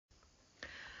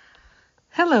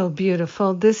Hello,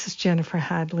 beautiful. This is Jennifer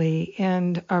Hadley,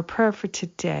 and our prayer for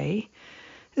today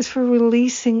is for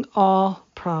releasing all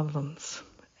problems,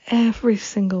 every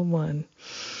single one.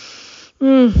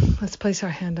 Let's place our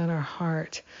hand on our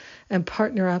heart and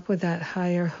partner up with that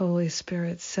higher Holy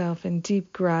Spirit self in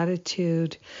deep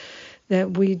gratitude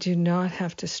that we do not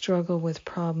have to struggle with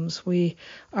problems. We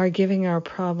are giving our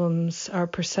problems, our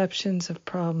perceptions of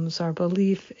problems, our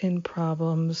belief in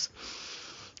problems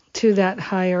to that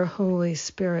higher Holy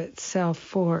Spirit self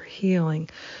for healing.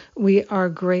 We are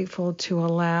grateful to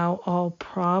allow all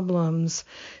problems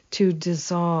to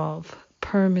dissolve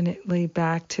permanently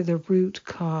back to the root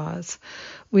cause.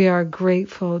 We are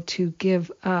grateful to give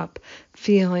up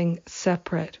feeling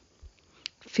separate,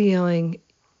 feeling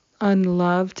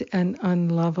unloved and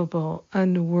unlovable,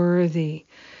 unworthy,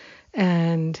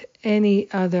 and any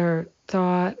other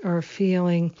thought or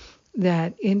feeling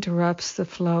that interrupts the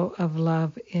flow of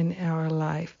love in our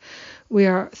life. We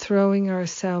are throwing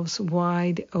ourselves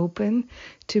wide open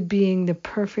to being the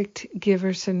perfect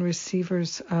givers and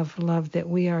receivers of love that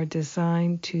we are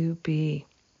designed to be.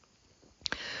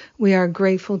 We are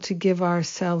grateful to give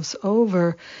ourselves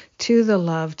over to the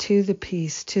love, to the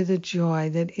peace, to the joy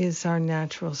that is our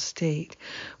natural state.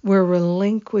 We're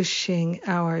relinquishing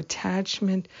our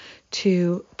attachment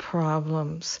to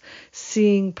problems,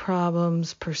 seeing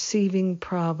problems, perceiving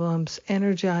problems,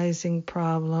 energizing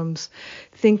problems,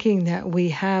 thinking that we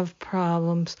have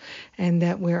problems and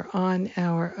that we're on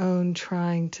our own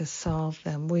trying to solve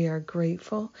them. We are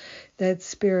grateful that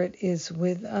Spirit is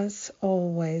with us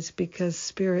always because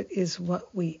Spirit is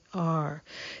what we are.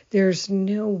 There's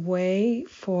no way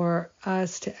for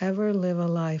us to ever live a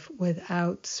life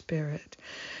without Spirit.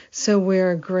 So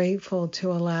we're grateful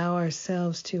to allow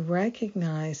ourselves to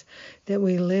recognize that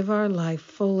we live our life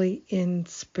fully in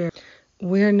Spirit.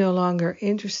 We're no longer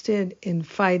interested in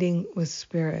fighting with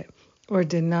Spirit or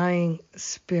denying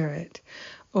Spirit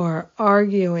or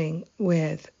arguing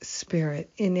with Spirit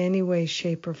in any way,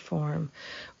 shape, or form.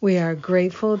 We are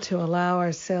grateful to allow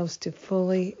ourselves to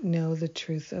fully know the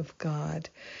truth of God.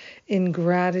 In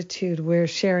gratitude, we're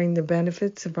sharing the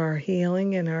benefits of our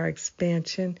healing and our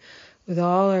expansion with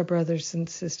all our brothers and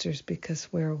sisters because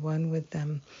we're one with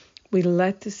them. We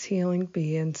let this healing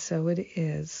be, and so it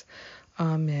is.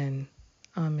 Amen.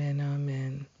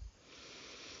 Amen.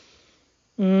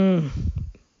 Amen.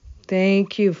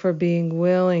 Thank you for being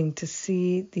willing to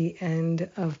see the end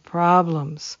of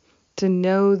problems, to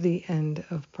know the end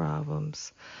of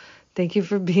problems. Thank you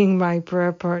for being my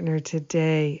prayer partner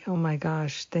today. Oh my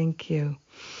gosh, thank you.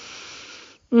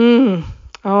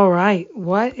 All right,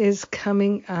 what is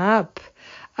coming up?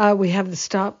 We have the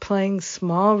Stop Playing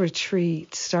Small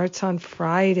retreat. Starts on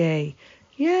Friday.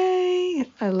 Yay!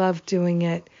 I love doing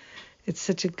it. It's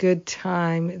such a good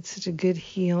time. It's such a good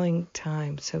healing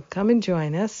time. So come and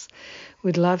join us.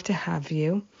 We'd love to have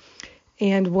you.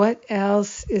 And what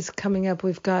else is coming up?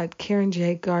 We've got Karen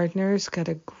J. Gardner's got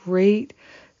a great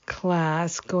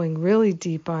class going really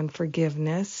deep on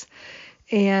forgiveness.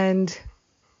 And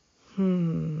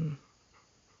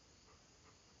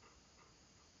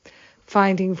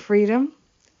Finding Freedom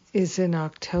is in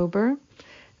October.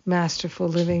 Masterful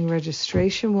Living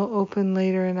registration will open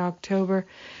later in October.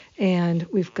 And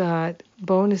we've got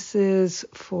bonuses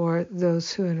for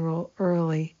those who enroll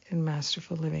early in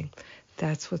Masterful Living.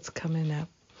 That's what's coming up.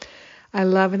 I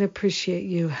love and appreciate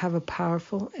you. Have a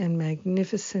powerful and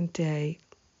magnificent day,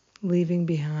 leaving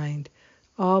behind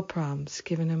all problems,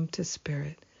 giving them to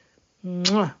Spirit.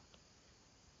 Mwah.